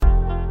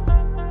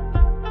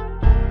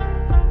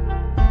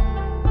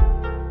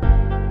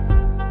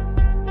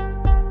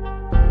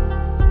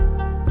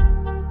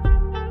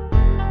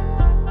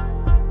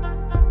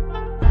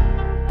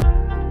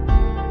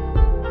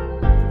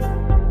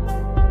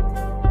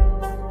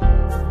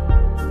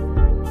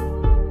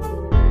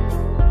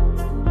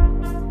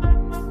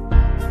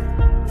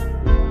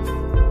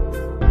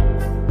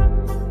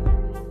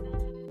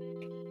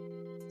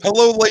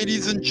Hello,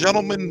 ladies and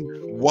gentlemen.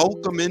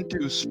 Welcome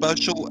into a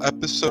special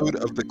episode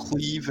of the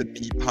Cleve and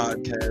Me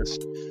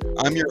podcast.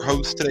 I'm your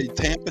host today,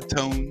 Tampa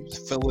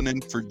Tones, filling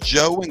in for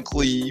Joe and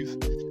Cleve.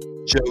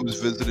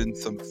 Joe's visiting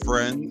some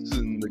friends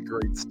in the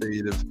great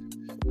state of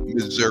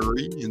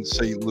Missouri, in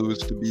St. Louis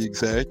to be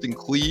exact, and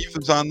Cleve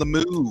is on the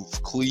move.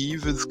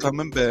 Cleve is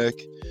coming back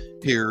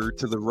here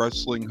to the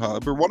wrestling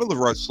hub, or one of the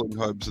wrestling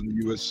hubs in the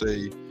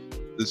USA,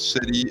 the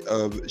city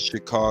of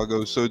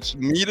Chicago. So it's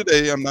me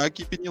today. I'm not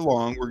keeping you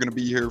long. We're going to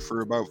be here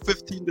for about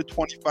 15 to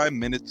 25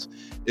 minutes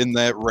in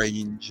that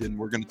range, and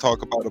we're going to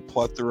talk about a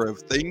plethora of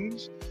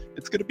things.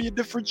 It's going to be a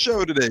different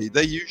show today.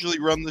 They usually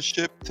run the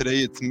ship. Today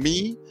it's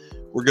me.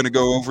 We're going to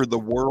go over the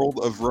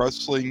world of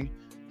wrestling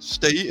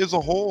state as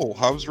a whole.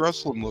 How's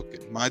wrestling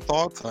looking? My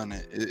thoughts on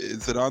it.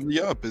 Is it on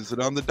the up? Is it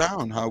on the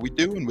down? How are we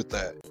doing with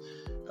that?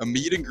 A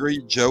meet and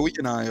greet Joey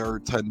and I are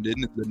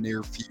attending in the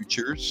near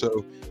future.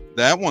 So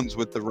that one's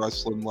with the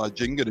wrestling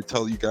legend. Going to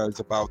tell you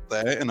guys about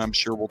that, and I'm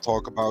sure we'll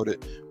talk about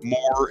it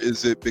more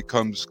as it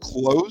becomes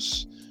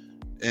close.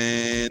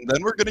 And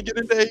then we're going to get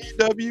into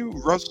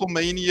AEW,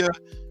 WrestleMania.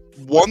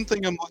 One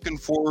thing I'm looking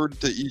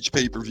forward to each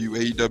pay-per-view,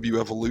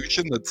 AEW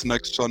Evolution, that's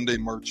next Sunday,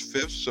 March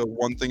 5th. So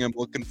one thing I'm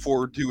looking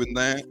forward to in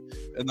that.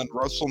 And then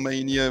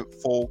WrestleMania,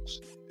 folks,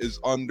 is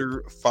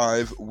under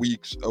 5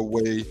 weeks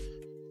away.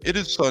 It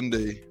is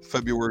Sunday,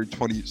 February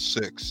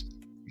 26th.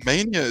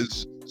 Mania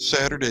is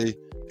Saturday,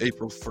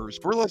 April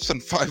 1st. We're less than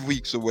 5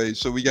 weeks away.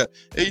 So we got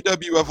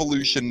AEW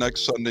Evolution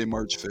next Sunday,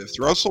 March 5th.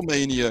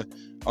 WrestleMania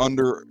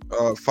under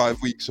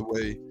 5 weeks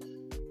away.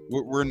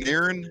 We're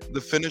nearing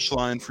the finish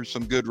line for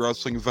some good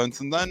wrestling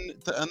events. And then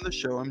to end the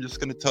show, I'm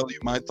just going to tell you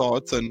my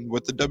thoughts on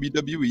what the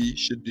WWE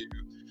should do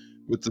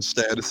with the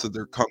status of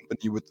their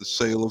company, with the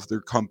sale of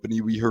their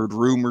company. We heard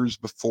rumors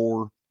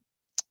before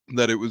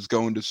that it was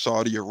going to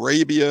Saudi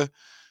Arabia.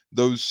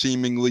 Those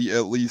seemingly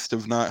at least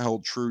have not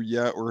held true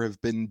yet or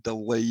have been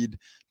delayed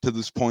to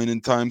this point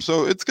in time.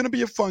 So it's going to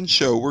be a fun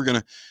show. We're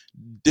going to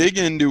dig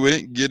into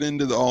it, get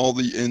into all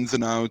the ins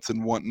and outs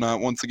and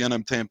whatnot. Once again,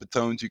 I'm Tampa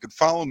Tones. You can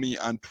follow me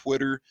on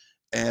Twitter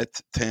at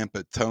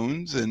Tampa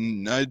Tones,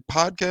 and I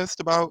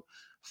podcast about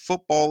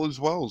football as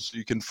well. So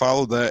you can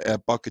follow that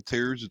at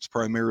Buccateers. It's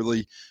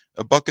primarily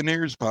a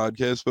Buccaneers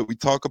podcast, but we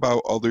talk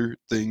about other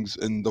things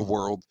in the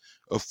world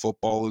of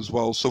football as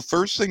well. So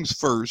first things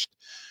first,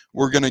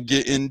 we're going to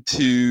get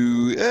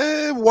into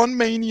one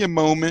Mania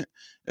moment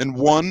and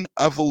one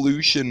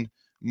Evolution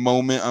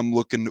moment I'm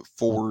looking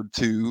forward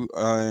to.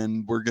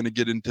 And we're going to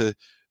get into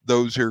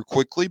those here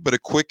quickly, but a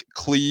quick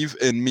Cleve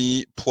and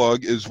Me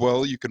plug as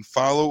well. You can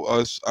follow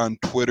us on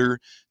Twitter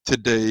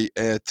today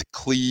at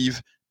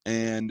Cleve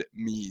and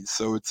Me.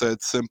 So it's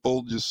that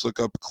simple. Just look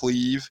up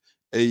Cleve,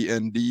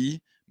 A-N-D,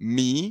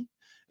 Me,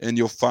 and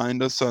you'll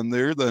find us on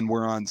there. Then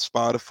we're on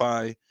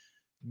Spotify,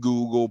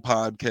 Google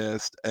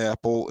Podcast,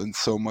 Apple, and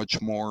so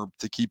much more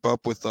to keep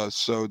up with us.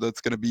 So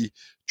that's going to be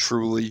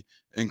truly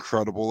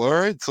incredible. All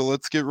right, so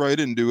let's get right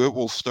into it.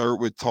 We'll start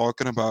with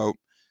talking about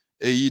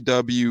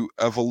AEW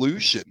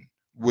Evolution,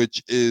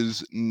 which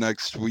is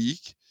next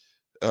week,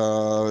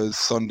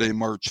 Sunday,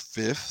 March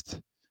 5th,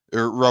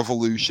 or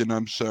Revolution.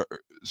 I'm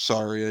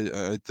sorry.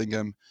 I think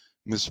I'm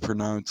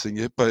mispronouncing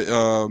it, but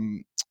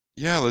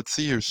yeah, let's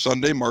see here.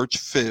 Sunday, March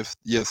 5th.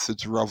 Yes,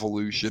 it's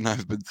Revolution.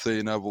 I've been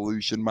saying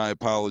Evolution. My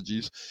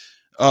apologies.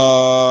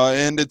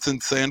 And it's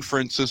in San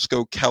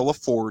Francisco,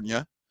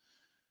 California.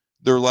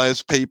 Their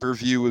last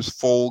pay-per-view was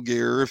Full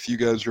Gear. If you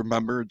guys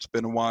remember, it's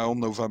been a while,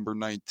 November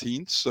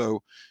 19th.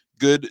 So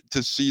good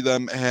to see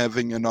them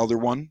having another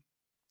one.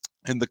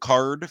 And the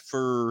card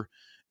for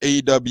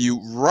AEW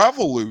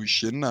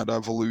Revolution, not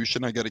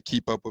Evolution. I got to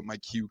keep up with my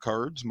cue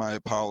cards. My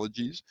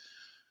apologies.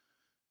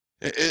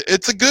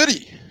 It's a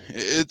goodie.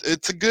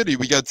 It's a goodie.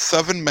 We got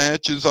 7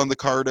 matches on the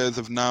card as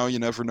of now. You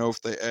never know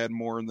if they add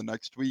more in the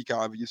next week.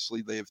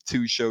 Obviously, they have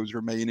 2 shows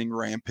remaining,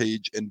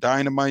 Rampage and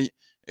Dynamite.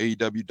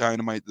 AEW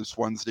Dynamite this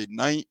Wednesday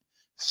night,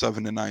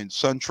 7 to 9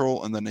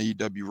 Central, and then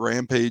AEW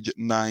Rampage,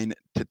 9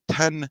 to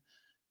 10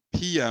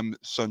 p.m.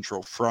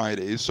 Central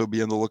Fridays. So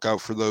be on the lookout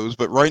for those.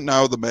 But right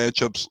now, the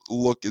matchups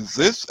look is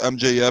this: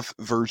 MJF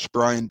versus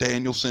Bryan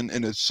Danielson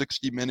in a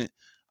 60-minute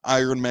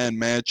Iron Man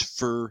match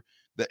for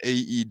the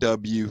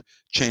AEW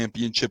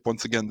Championship.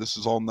 Once again, this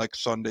is all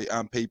next Sunday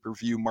on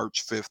pay-per-view,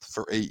 March 5th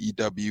for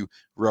AEW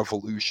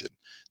Revolution.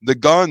 The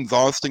Guns,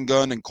 Austin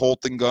Gunn and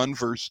Colton Gunn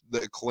versus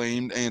the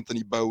acclaimed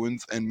Anthony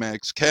Bowens and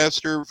Max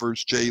Caster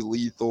versus Jay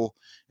Lethal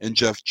and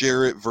Jeff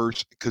Jarrett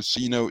versus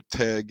Casino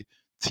Tag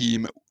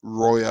Team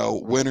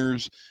Royale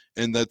winners.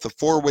 And that's a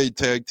 4-way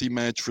tag team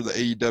match for the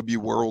AEW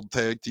World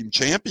Tag Team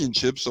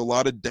Championship. So a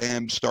lot of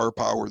damn star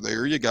power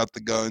there. You got the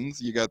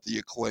Guns, you got the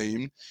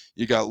Acclaimed,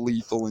 you got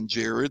Lethal and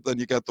Jarrett, then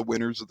you got the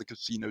winners of the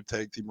Casino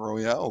Tag Team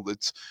Royale.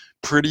 That's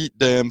pretty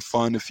damn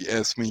fun if you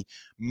ask me.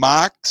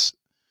 Mox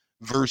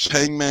versus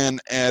Hangman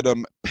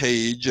Adam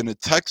Page in a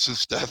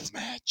Texas death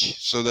match.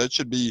 So that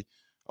should be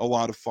a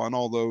lot of fun,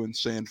 although in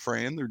San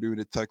Fran, they're doing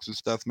a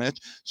Texas death match.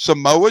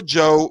 Samoa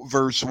Joe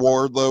versus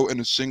Wardlow in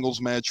a singles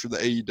match for the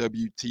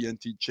AEW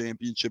TNT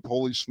Championship.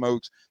 Holy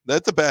smokes,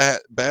 that's a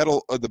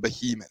battle of the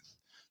behemoth.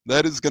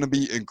 That is going to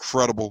be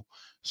incredible.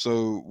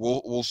 So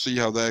we'll see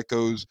how that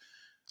goes.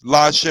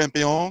 La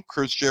Champion,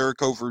 Chris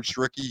Jericho versus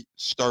Ricky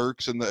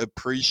Starks, and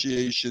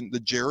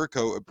the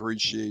Jericho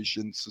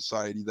Appreciation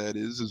Society, that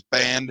is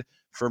banned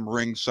from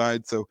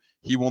ringside, so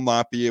he will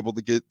not be able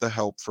to get the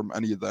help from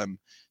any of them.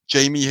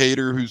 Jamie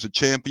Hayter, who's a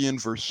champion,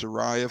 versus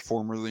Saraya,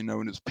 formerly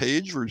known as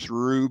Paige, versus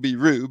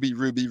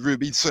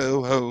Ruby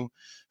Soho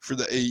for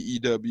the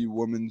AEW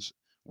Women's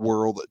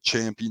World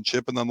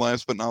Championship. And then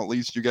last but not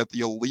least, you got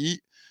the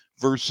Elite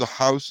versus the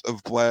House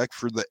of Black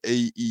for the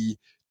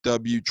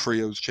AEW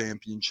Trios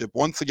Championship.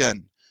 Once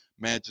again,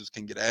 matches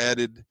can get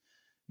added,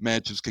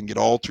 matches can get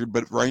altered,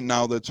 but right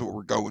now that's what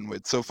we're going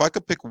with. So if I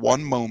could pick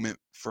one moment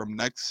from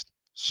next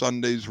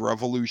Sunday's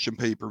Revolution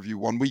pay-per-view,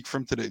 1 week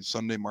from today,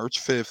 Sunday, March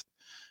 5th,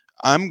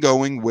 I'm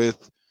going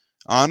with,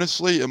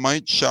 honestly, it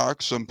might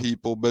shock some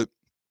people, but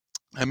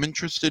I'm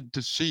interested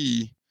to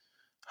see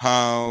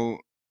how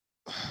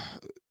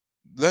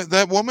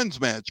that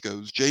women's match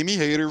goes. Jamie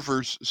Hayter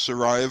versus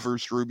Saraya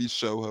versus Ruby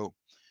Soho.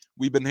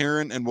 We've been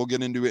hearing, and we'll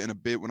get into it in a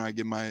bit when I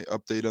give my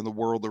update on the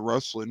world of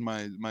wrestling,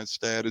 my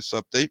status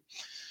update.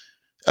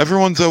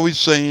 Everyone's always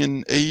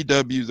saying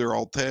AEW, they're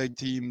all tag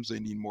teams. They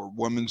need more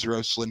women's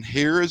wrestling.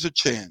 Here is a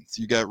chance.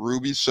 You got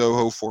Ruby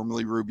Soho,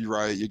 formerly Ruby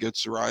Riott. You got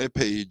Saraya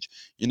Page,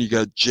 and you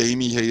got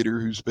Jamie Hayter,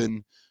 who's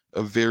been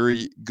a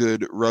very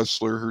good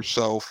wrestler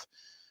herself.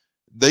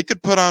 They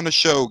could put on a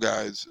show,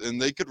 guys,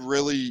 and they could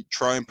really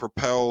try and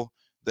propel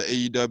the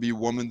AEW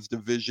women's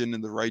division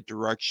in the right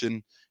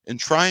direction and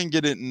try and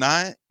get it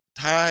not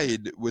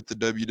tied with the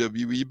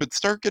WWE, but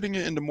start getting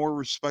it into more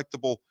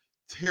respectable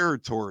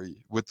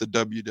territory with the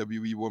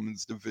WWE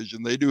women's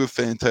division. They do a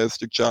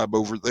fantastic job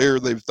over there.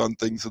 They've done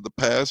things in the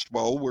past,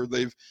 well, where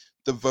they've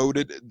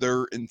devoted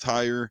their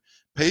entire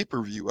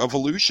pay-per-view,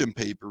 Evolution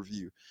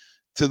pay-per-view,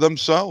 to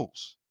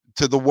themselves,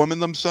 to the women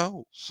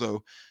themselves.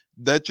 So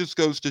that just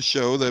goes to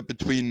show that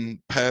between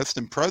past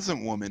and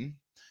present women,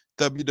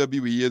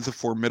 WWE is a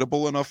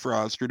formidable enough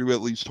roster to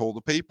at least hold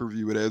a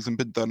pay-per-view. It hasn't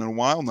been done in a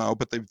while now,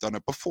 but they've done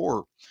it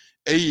before.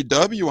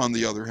 AEW, on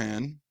the other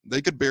hand,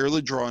 they could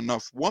barely draw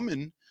enough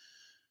women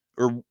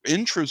or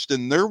interest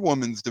in their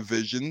women's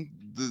division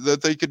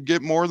that they could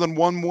get more than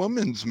one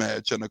women's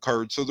match on a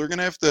card. So they're going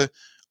to have to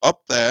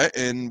up that.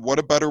 And what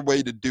a better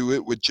way to do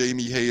it with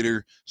Jamie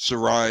Hayter,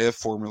 Saraya,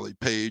 formerly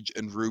Paige,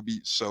 and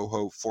Ruby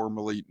Soho,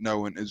 formerly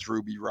known as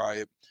Ruby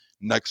Riott,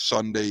 next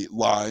Sunday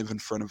live in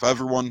front of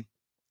everyone.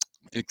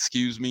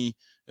 Excuse me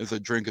as I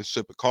drink a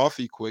sip of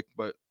coffee quick,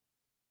 but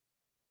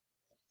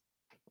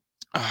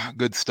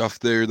good stuff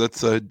there.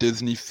 That's a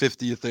Disney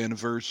 50th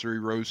anniversary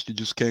roast. You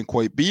just can't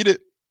quite beat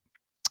it.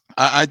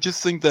 I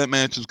just think that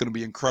match is going to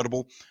be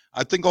incredible.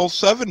 I think all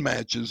 7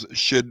 matches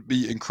should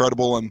be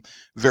incredible. I'm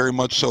very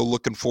much so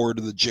looking forward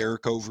to the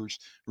Jericho versus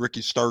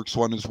Ricky Starks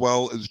one, as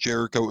well, as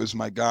Jericho is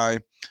my guy.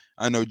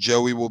 I know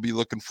Joey will be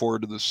looking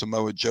forward to the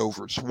Samoa Joe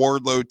versus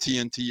Wardlow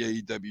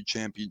TNT AEW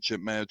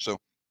Championship match. So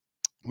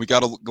we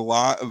got a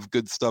lot of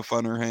good stuff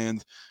on our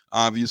hands.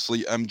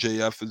 Obviously,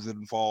 MJF is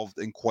involved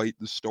in quite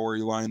the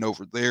storyline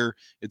over there.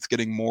 It's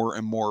getting more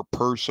and more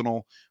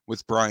personal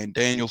with Bryan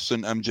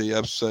Danielson.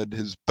 MJF said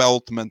his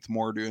belt meant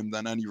more to him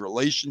than any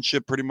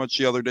relationship pretty much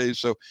the other day.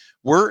 So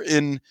we're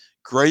in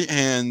great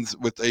hands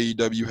with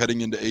AEW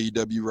heading into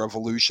AEW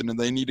Revolution, and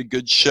they need a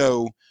good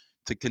show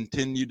to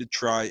continue to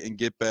try and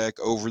get back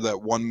over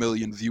that 1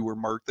 million viewer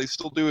mark. They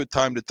still do it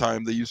time to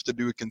time. They used to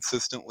do it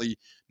consistently.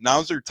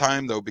 Now's their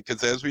time, though,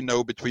 because as we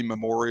know, between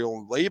Memorial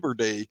and Labor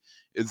Day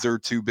is their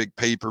 2 big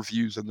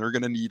pay-per-views, and they're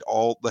going to need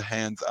all the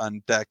hands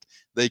on deck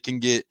they can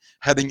get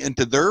heading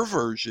into their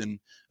version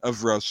of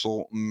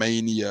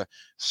WrestleMania.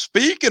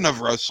 Speaking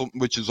of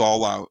which is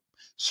all out.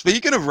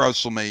 Speaking of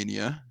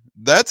WrestleMania,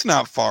 that's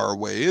not far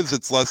away, as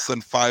it's less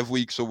than 5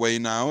 weeks away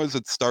now as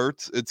it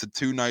starts. It's a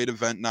 2-night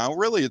event now,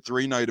 really a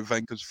 3-night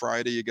event, because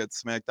Friday you get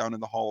SmackDown in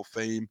the Hall of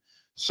Fame.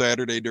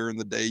 Saturday during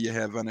the day you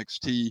have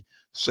NXT.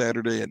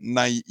 Saturday at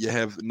night you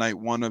have night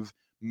 1 of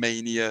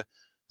Mania.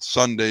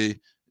 Sunday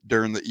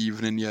during the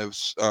evening you have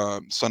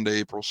Sunday,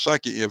 April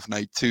 2nd, you have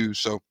night 2.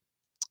 So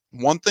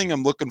one thing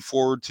I'm looking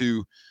forward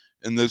to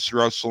in this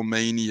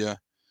WrestleMania,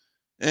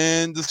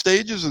 and the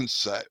stage isn't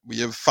set. We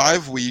have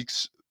 5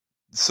 weeks,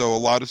 so a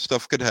lot of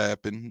stuff could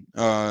happen.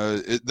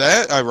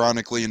 That,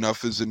 ironically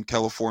enough, is in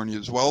California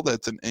as well.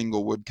 That's in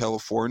Inglewood,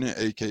 California,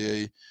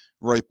 aka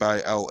right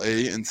by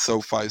LA, and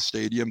SoFi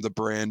Stadium, the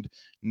brand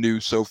new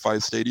SoFi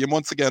Stadium.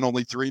 Once again,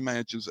 only 3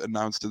 matches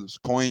announced to this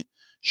point.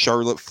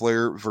 Charlotte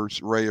Flair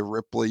versus Rhea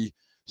Ripley,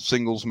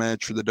 singles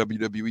match for the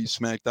WWE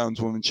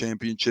SmackDown's Women's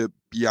Championship.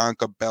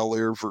 Bianca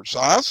Belair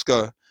versus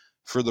Asuka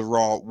for the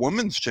Raw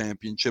Women's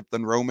Championship.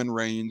 Then Roman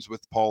Reigns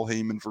with Paul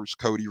Heyman versus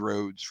Cody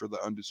Rhodes for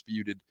the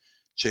Undisputed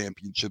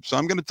Championship. So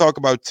I'm going to talk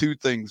about 2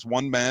 things,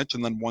 1 match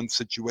and then 1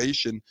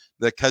 situation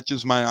that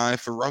catches my eye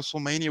for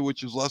WrestleMania,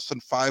 which is less than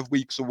 5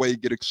 weeks away.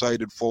 Get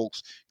excited,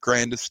 folks.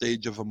 Grandest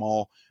stage of them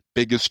all,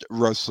 biggest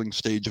wrestling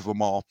stage of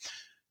them all.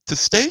 To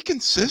stay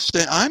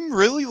consistent, I'm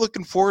really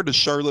looking forward to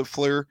Charlotte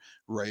Flair,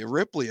 Rhea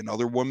Ripley,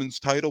 another women's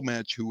title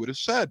match. Who would have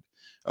said?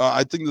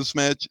 I think this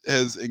match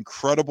has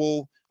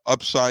incredible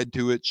upside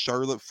to it.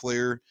 Charlotte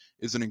Flair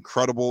is an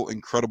incredible,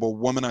 incredible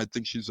woman. I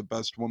think she's the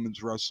best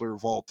women's wrestler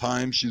of all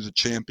time. She's a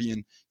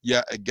champion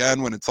yet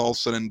again. When it's all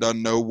said and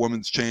done, no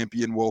women's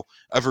champion will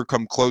ever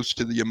come close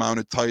to the amount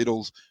of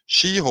titles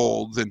she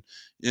holds. And,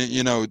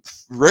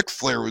 Ric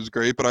Flair was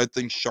great, but I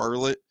think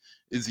Charlotte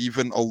is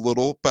even a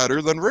little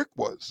better than Rick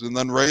was. And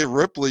then Rhea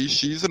Ripley,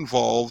 she's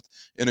involved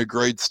in a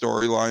great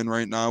storyline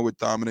right now with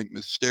Dominic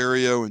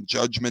Mysterio and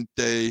Judgment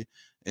Day.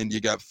 And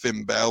you got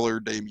Finn Balor,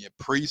 Damian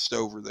Priest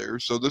over there.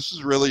 So this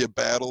is really a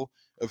battle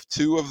of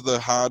two of the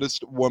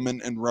hottest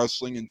women in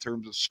wrestling in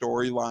terms of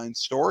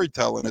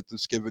storytelling at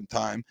this given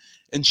time.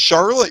 And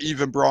Charlotte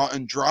even brought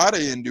Andrade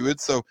into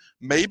it. So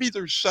maybe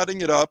they're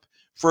setting it up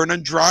for an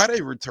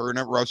Andrade return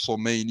at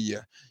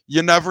WrestleMania.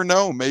 You never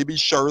know. Maybe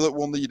Charlotte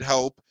will need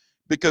help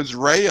because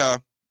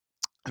Rhea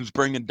was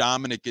bringing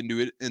Dominic into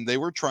it, and they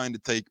were trying to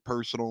take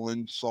personal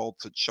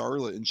insults at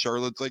Charlotte. And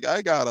Charlotte's like,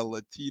 I got a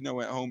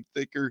Latino at home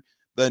thicker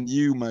than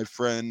you, my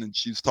friend. And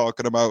she's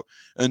talking about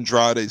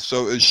Andrade.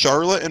 So is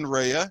Charlotte and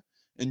Rhea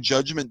and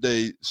Judgment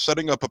Day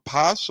setting up a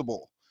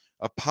possible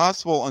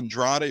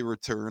Andrade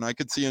return? I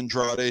could see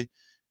Andrade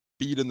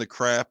beating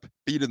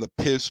the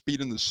piss,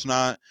 beating the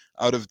snot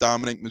out of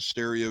Dominic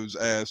Mysterio's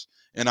ass.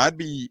 And I'd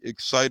be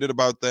excited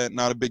about that.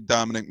 Not a big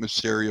Dominic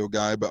Mysterio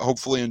guy, but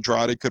hopefully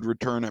Andrade could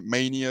return at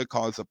Mania,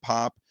 cause a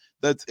pop.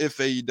 That's if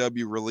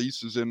AEW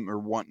releases him or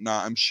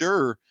whatnot. I'm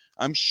sure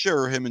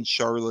him and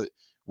Charlotte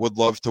would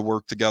love to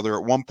work together.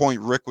 At one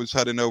point, Rick was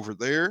heading over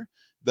there.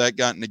 That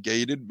got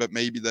negated, but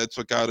maybe that's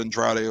what got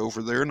Andrade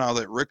over there. Now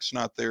that Rick's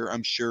not there,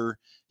 I'm sure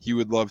he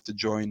would love to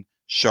join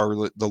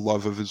Charlotte, the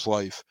love of his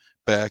life,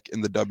 back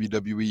in the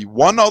WWE.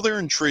 One other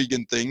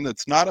intriguing thing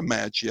that's not a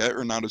match yet,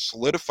 or not a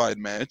solidified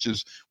match,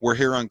 is we're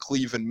here on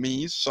Cleve and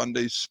Me's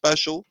Sunday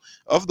special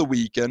of the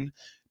weekend,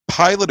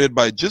 piloted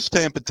by just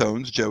Tampa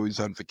Tones. Joey's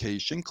on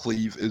vacation.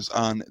 Cleve is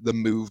on the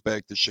move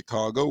back to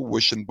Chicago.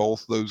 Wishing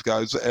both those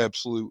guys the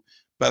absolute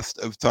best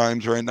of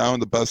times right now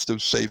and the best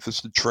of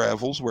safest of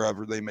travels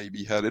wherever they may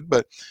be headed.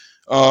 But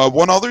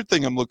one other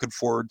thing I'm looking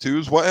forward to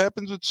is what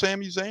happens with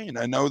Sami Zayn.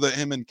 I know that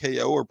him and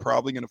KO are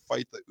probably going to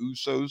fight the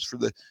Usos for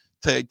the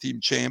tag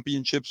team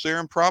championships there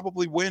and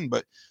probably win,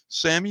 but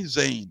Sami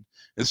Zayn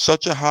is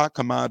such a hot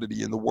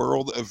commodity in the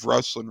world of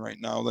wrestling right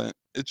now that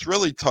it's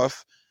really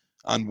tough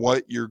on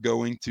what you're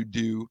going to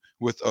do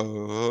with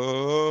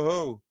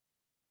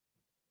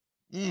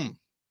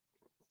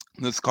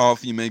this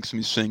coffee makes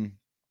me sing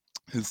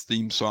his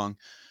theme song.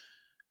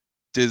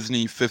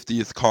 Disney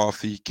 50th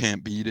coffee,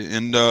 can't beat it.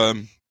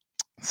 And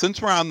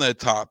since we're on that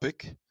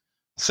topic,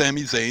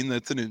 Sami Zayn,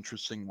 that's an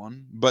interesting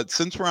one. But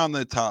since we're on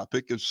the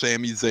topic of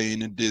Sami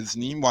Zayn and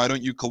Disney, why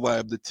don't you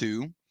collab the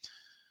two?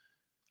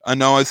 I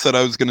know I said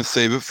I was going to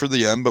save it for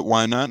the end, but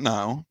why not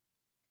now?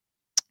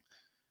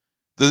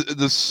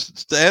 The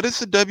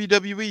status of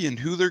WWE and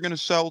who they're going to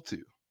sell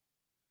to.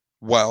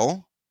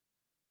 Well,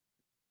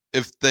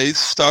 if they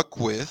stuck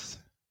with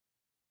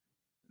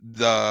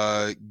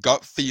the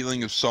gut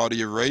feeling of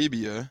Saudi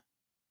Arabia,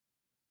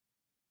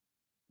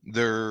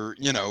 their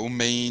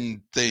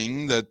main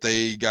thing that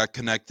they got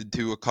connected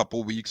to a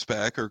couple weeks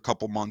back or a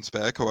couple months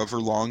back, however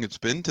long it's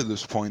been to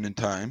this point in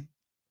time,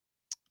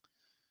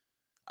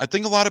 I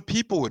think a lot of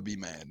people would be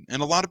mad,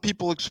 and a lot of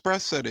people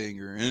express that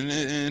anger,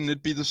 and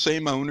it'd be the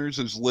same owners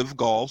as Live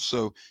Golf,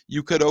 so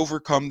you could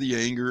overcome the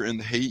anger and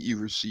the hate you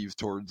receive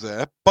towards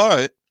that.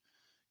 But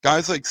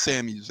guys like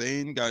Sami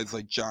Zayn, guys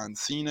like John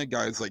Cena,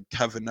 guys like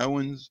Kevin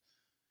Owens,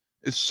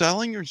 is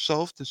selling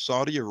yourself to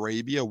Saudi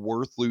Arabia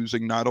worth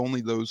losing not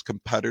only those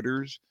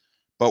competitors,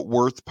 but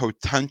worth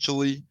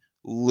potentially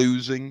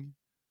losing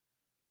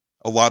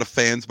a lot of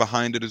fans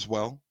behind it as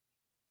well?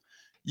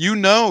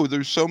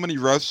 There's so many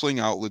wrestling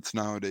outlets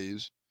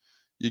nowadays.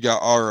 You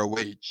got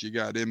ROH, you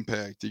got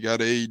Impact, you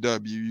got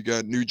AEW, you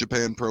got New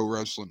Japan Pro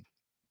Wrestling.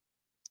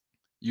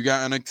 You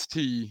got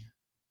NXT,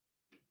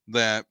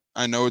 that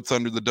I know it's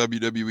under the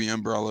WWE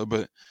umbrella,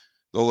 but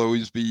they'll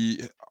always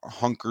be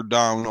hunkered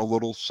down a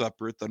little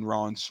separate than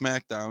Raw and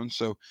SmackDown.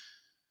 So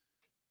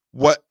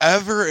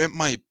whatever it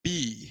might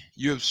be,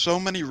 you have so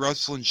many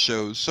wrestling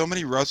shows, so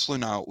many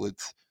wrestling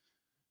outlets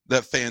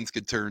that fans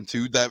could turn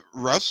to, that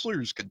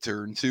wrestlers could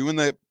turn to, and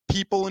that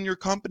people in your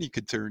company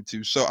could turn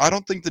to. So I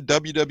don't think the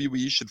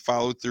WWE should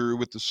follow through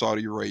with the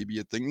Saudi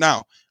Arabia thing.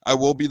 Now, I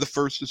will be the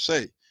first to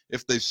say,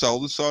 if they sell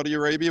to Saudi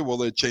Arabia,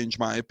 will it change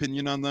my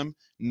opinion on them?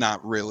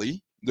 Not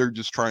really. They're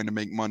just trying to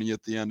make money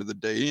at the end of the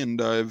day.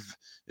 And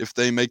if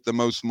they make the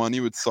most money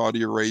with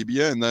Saudi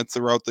Arabia and that's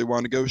the route they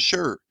want to go,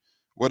 sure,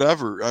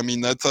 whatever. I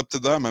mean, that's up to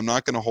them. I'm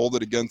not going to hold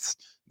it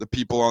against the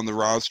people on the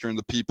roster and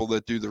the people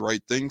that do the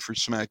right thing for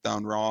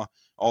SmackDown, Raw,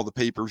 all the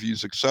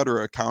pay-per-views,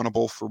 etc.,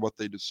 accountable for what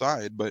they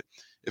decide. But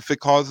if it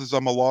causes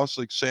them a loss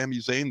like Sami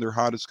Zayn, their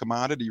hottest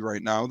commodity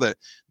right now, that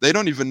they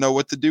don't even know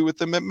what to do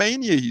with him at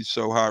Mania. He's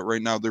so hot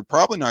right now. They're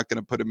probably not going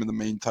to put him in the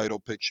main title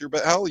picture,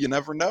 but hell, you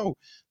never know.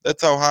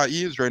 That's how hot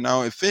he is right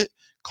now. If it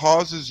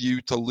causes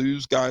you to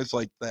lose guys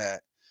like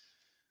that,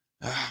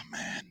 oh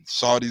man,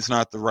 Saudi's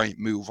not the right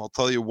move. I'll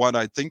tell you what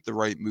I think the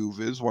right move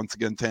is. Once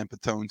again, Tampa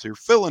Tones here,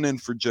 filling in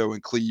for Joe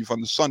and Cleve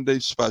on the Sunday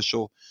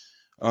special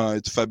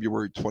It's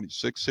February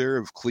 26th here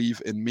of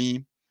Cleve and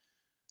Me.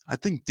 I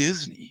think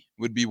Disney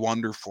would be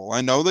wonderful.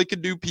 I know they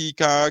could do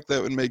Peacock,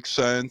 that would make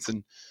sense,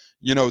 and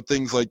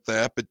things like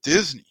that. But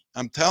Disney,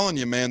 I'm telling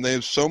you, man, they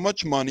have so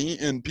much money,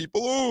 and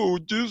people, oh,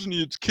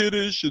 Disney, it's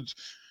kiddish, it's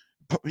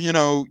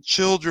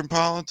children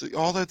politics,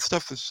 all that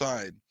stuff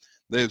aside.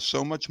 They have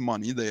so much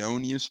money. They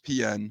own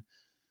ESPN.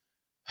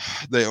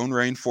 They own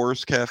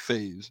Rainforest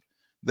Cafes.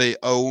 They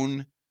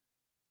own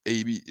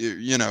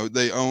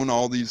they own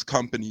all these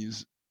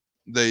companies.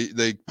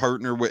 They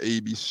partner with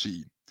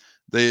ABC.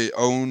 They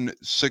own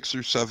 6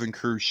 or 7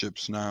 cruise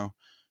ships now.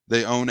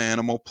 They own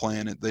Animal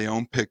Planet. They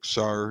own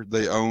Pixar.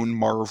 They own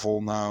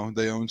Marvel now.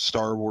 They own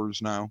Star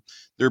Wars now.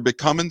 They're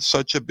becoming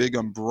such a big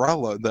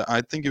umbrella that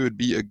I think it would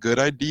be a good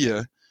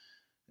idea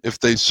if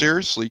they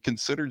seriously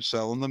considered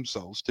selling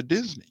themselves to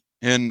Disney.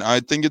 And I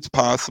think it's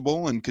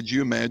possible. And could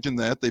you imagine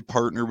that? They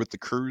partner with the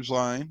cruise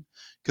line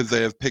because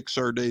they have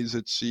Pixar Days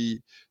at Sea.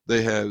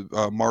 They have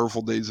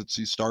Marvel Days at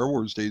Sea, Star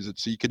Wars Days at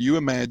Sea. Could you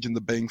imagine the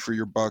bang for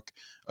your buck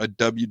a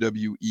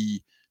WWE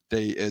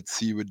Day at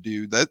Sea would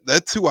do?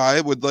 That's who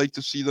I would like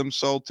to see them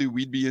sell to.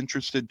 We'd be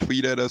interested.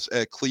 Tweet at us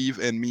at Cleve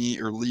and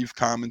Me or leave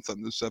comments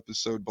on this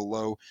episode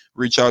below.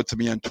 Reach out to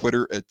me on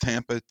Twitter at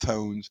Tampa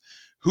Tones.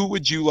 Who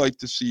would you like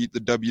to see the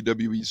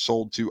WWE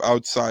sold to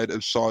outside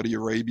of Saudi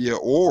Arabia?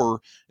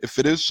 Or if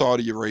it is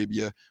Saudi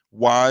Arabia,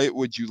 why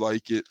would you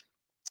like it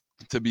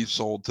to be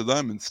sold to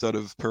them instead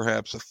of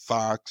perhaps a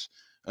Fox,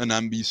 an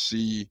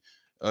NBC,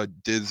 a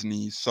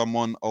Disney,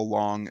 someone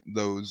along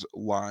those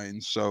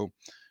lines? So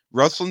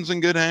wrestling's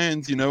in good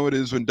hands. You know it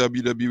is when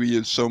WWE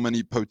has so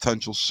many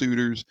potential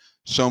suitors,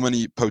 so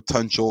many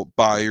potential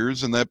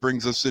buyers. And that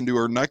brings us into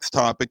our next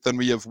topic. Then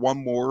we have one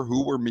more,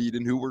 who we're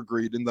meeting, who we're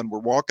greeting. Then we're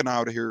walking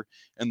out of here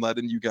and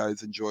letting you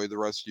guys enjoy the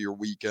rest of your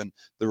weekend,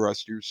 the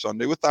rest of your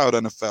Sunday without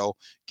NFL.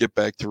 Get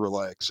back to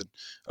relaxing.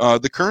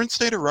 The current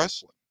state of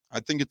wrestling,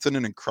 I think it's in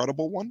an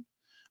incredible one.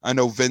 I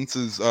know Vince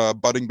is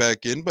butting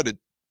back in, but it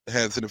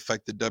hasn't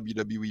affected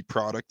WWE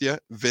product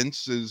yet.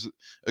 Vince is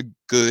a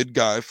good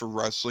guy for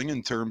wrestling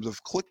in terms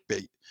of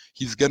clickbait.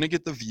 He's going to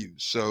get the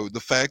views. So the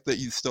fact that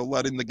he's still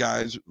letting the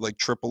guys like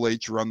Triple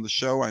H run the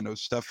show, I know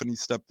Stephanie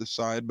stepped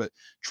aside, but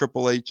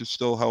Triple H is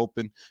still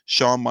helping.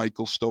 Shawn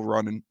Michaels still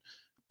running.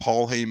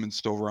 Paul Heyman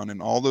still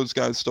running. All those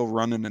guys still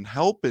running and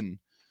helping.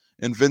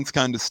 And Vince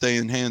kind of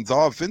staying hands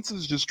off. Vince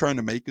is just trying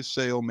to make a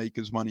sale, make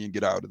his money, and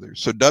get out of there.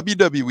 So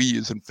WWE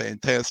is in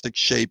fantastic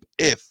shape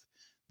if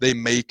they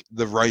make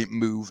the right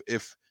move,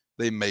 if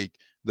they make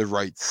the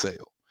right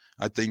sale.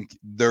 I think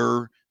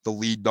they're the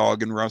lead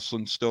dog in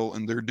wrestling still,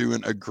 and they're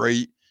doing a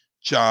great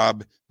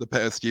job the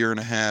past year and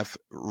a half,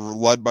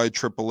 led by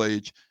Triple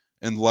H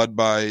and led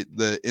by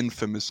the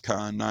infamous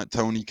Khan, not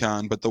Tony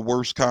Khan, but the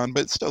worst Khan,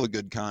 but still a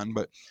good Khan.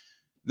 But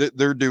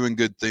they're doing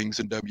good things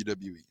in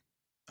WWE.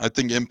 I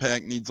think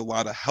Impact needs a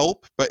lot of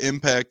help, but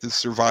Impact is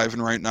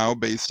surviving right now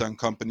based on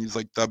companies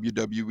like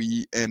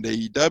WWE and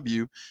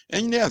AEW.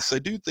 And yes, I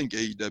do think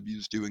AEW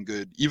is doing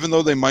good. Even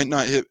though they might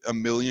not hit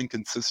 1 million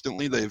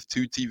consistently, they have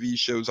 2 TV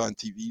shows on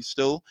TV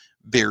still.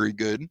 Very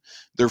good.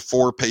 Their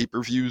 4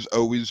 pay-per-views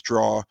always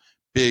draw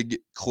big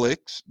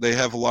clicks. They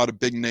have a lot of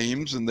big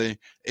names, and they're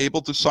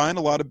able to sign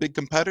a lot of big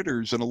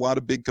competitors, and a lot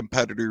of big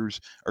competitors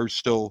are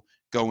still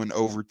going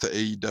over to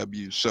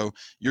AEW. So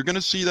you're going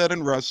to see that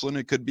in wrestling.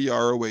 It could be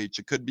ROH.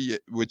 It could be,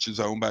 which is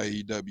owned by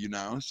AEW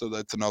now. So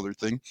that's another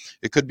thing.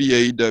 It could be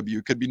AEW.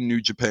 It could be New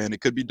Japan.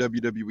 It could be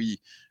WWE.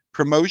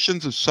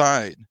 Promotions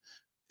aside,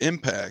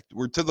 Impact,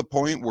 we're to the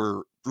point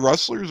where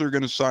wrestlers are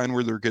going to sign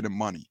where they're getting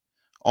money.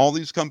 All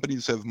these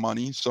companies have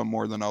money, some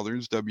more than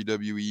others,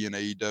 WWE and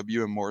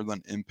AEW, and more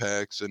than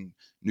Impacts and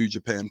New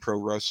Japan Pro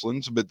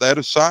Wrestling's. But that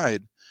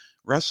aside,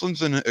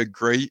 wrestling's in a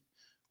great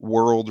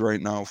world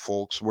right now,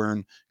 folks. We're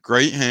in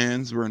great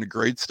hands. We're in a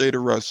great state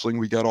of wrestling.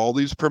 We got all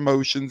these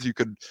promotions. You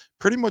could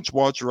pretty much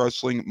watch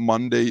wrestling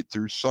Monday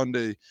through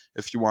Sunday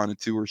if you wanted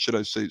to, or should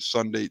I say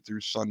Sunday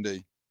through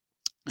Sunday,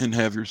 and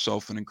have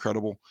yourself an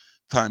incredible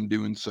time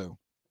doing so.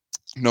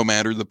 No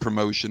matter the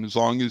promotion, as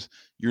long as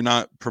you're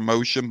not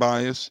promotion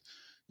biased,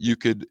 you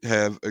could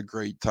have a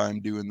great time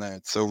doing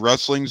that. So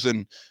wrestling's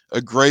in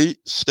a great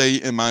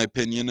state, in my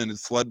opinion, and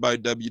it's led by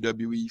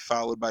WWE,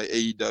 followed by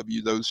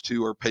AEW. Those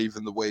two are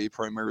paving the way,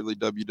 primarily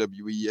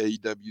WWE.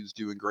 AEW is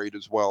doing great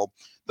as well.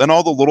 Then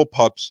all the little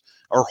pups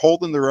are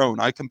holding their own.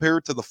 I compare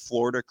it to the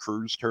Florida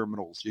cruise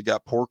terminals. You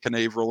got Port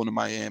Canaveral and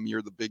Miami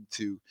are the big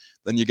two.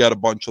 Then you got a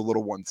bunch of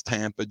little ones,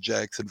 Tampa,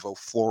 Jacksonville,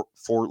 Fort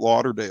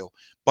Lauderdale.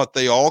 But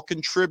they all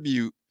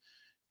contribute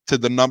to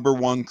the number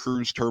 1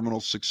 cruise terminal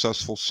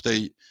successful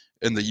state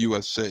in the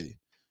USA,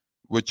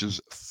 which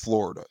is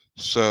Florida.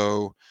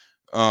 So,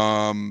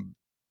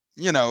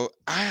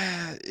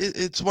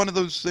 it's one of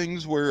those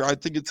things where I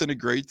think it's in a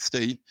great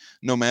state,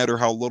 no matter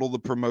how little the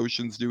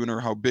promotion's doing or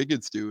how big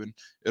it's doing.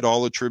 It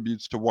all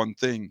attributes to one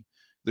thing,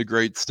 the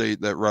great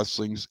state that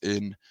wrestling's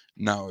in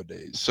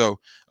nowadays. So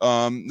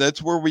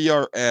that's where we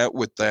are at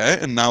with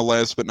that. And now,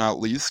 last but not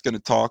least, going to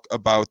talk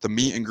about the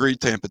meet and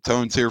greet. Tampa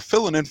Tones here,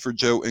 filling in for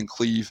Joe and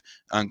Cleve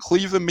on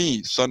Cleve and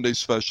Me, Sunday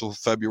special,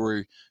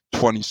 February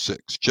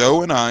 26.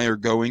 Joe and I are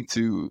going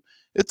to,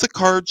 it's a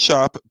card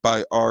shop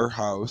by our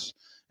house,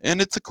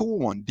 and it's a cool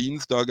one.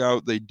 Dean's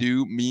Dugout, they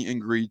do meet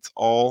and greets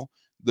all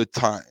the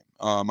time.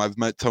 I've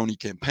met Tony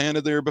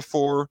Campana there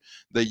before.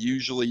 They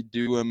usually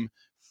do them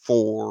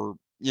for,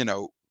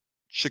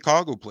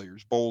 Chicago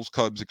players, Bulls,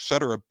 Cubs,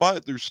 etc.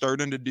 But they're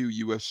starting to do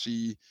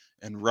UFC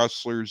and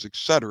wrestlers,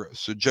 etc.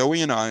 So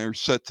Joey and I are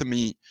set to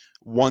meet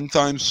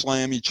one-time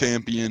Slammy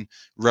champion,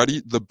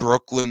 the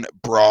Brooklyn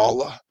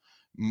Brawler,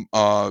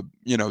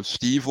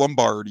 Steve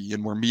Lombardi,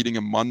 and we're meeting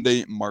him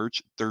Monday,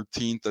 March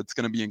 13th. That's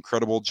going to be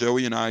incredible.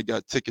 Joey and I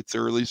got tickets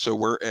early, so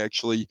we're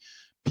actually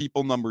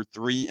people number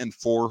 3 and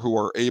 4 who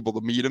are able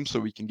to meet him,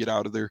 so we can get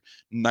out of there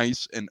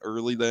nice and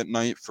early that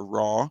night for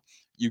Raw.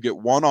 You get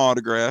one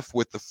autograph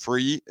with the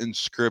free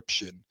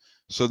inscription,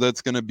 so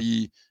that's going to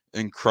be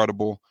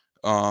incredible.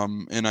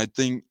 And I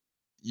think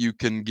you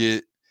can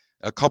get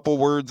a couple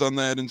words on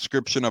that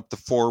inscription, up to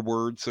 4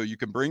 words, so you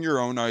can bring your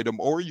own item,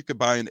 or you could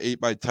buy an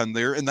 8x10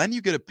 there, and then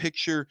you get a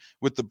picture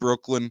with the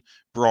Brooklyn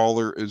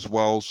Brawler as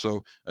well.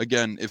 So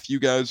again, if you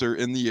guys are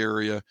in the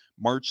area,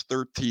 March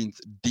 13th,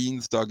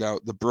 Dean's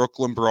Dugout, the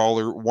Brooklyn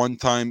Brawler,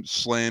 one-time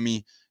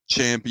Slammy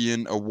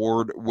champion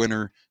award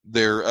winner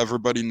there.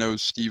 Everybody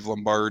knows Steve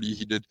Lombardi.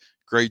 He did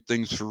great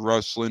things for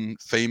wrestling,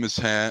 famous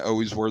hat,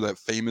 always wore that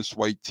famous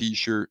white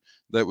t-shirt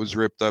that was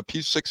ripped up.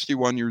 He's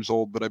 61 years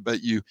old, but I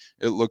bet you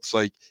it looks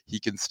like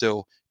he can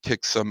still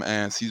kick some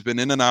ass. He's been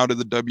in and out of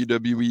the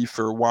WWE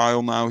for a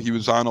while now. He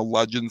was on a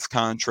Legends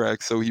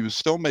contract, so he was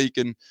still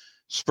making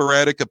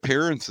sporadic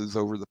appearances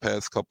over the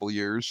past couple of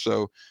years.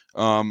 So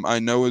I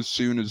know as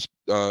soon as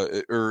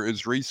or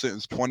as recent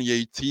as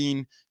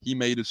 2018, he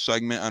made a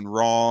segment on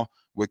Raw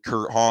with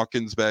Kurt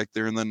Hawkins back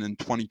there, and then in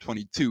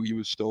 2022 he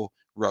was still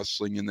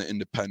wrestling in the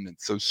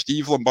independents. So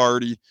Steve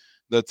Lombardi,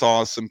 that's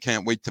awesome.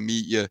 Can't wait to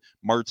meet you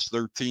March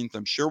 13th.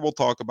 I'm sure we'll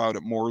talk about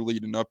it more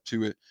leading up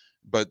to it,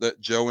 but that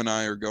Joe and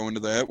I are going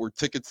to that. We're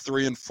tickets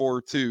 3 and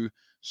 4 too,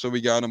 so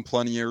we got them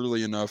plenty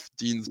early enough.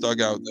 Dean's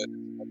Dugout, that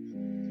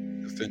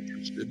if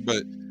interested.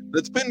 But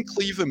that's been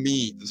Cleve and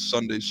Me, the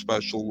Sunday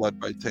special led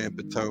by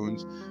Tampa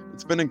Tones.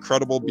 It's been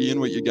incredible being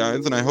with you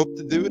guys, and I hope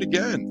to do it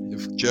again.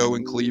 If Joe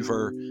and Cleve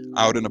are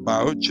out and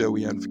about,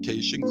 Joey on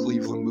vacation,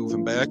 Cleveland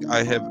moving back,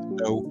 I have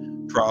no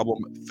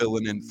problem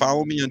filling in.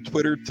 Follow me on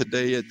Twitter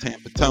today at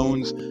Tampa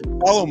Tones.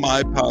 Follow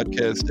my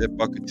podcast at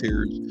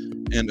Bucketeers.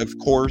 And of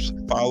course,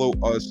 follow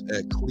us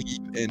at Cleve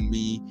and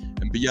Me,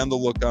 and be on the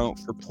lookout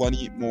for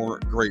plenty more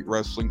great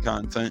wrestling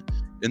content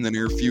in the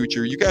near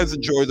future. You guys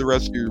enjoy the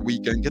rest of your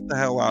weekend. Get the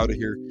hell out of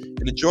here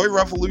and enjoy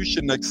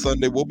Revolution next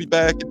Sunday. We'll be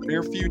back in the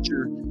near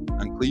future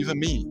on Cleve and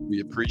Me.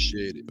 We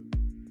appreciate it.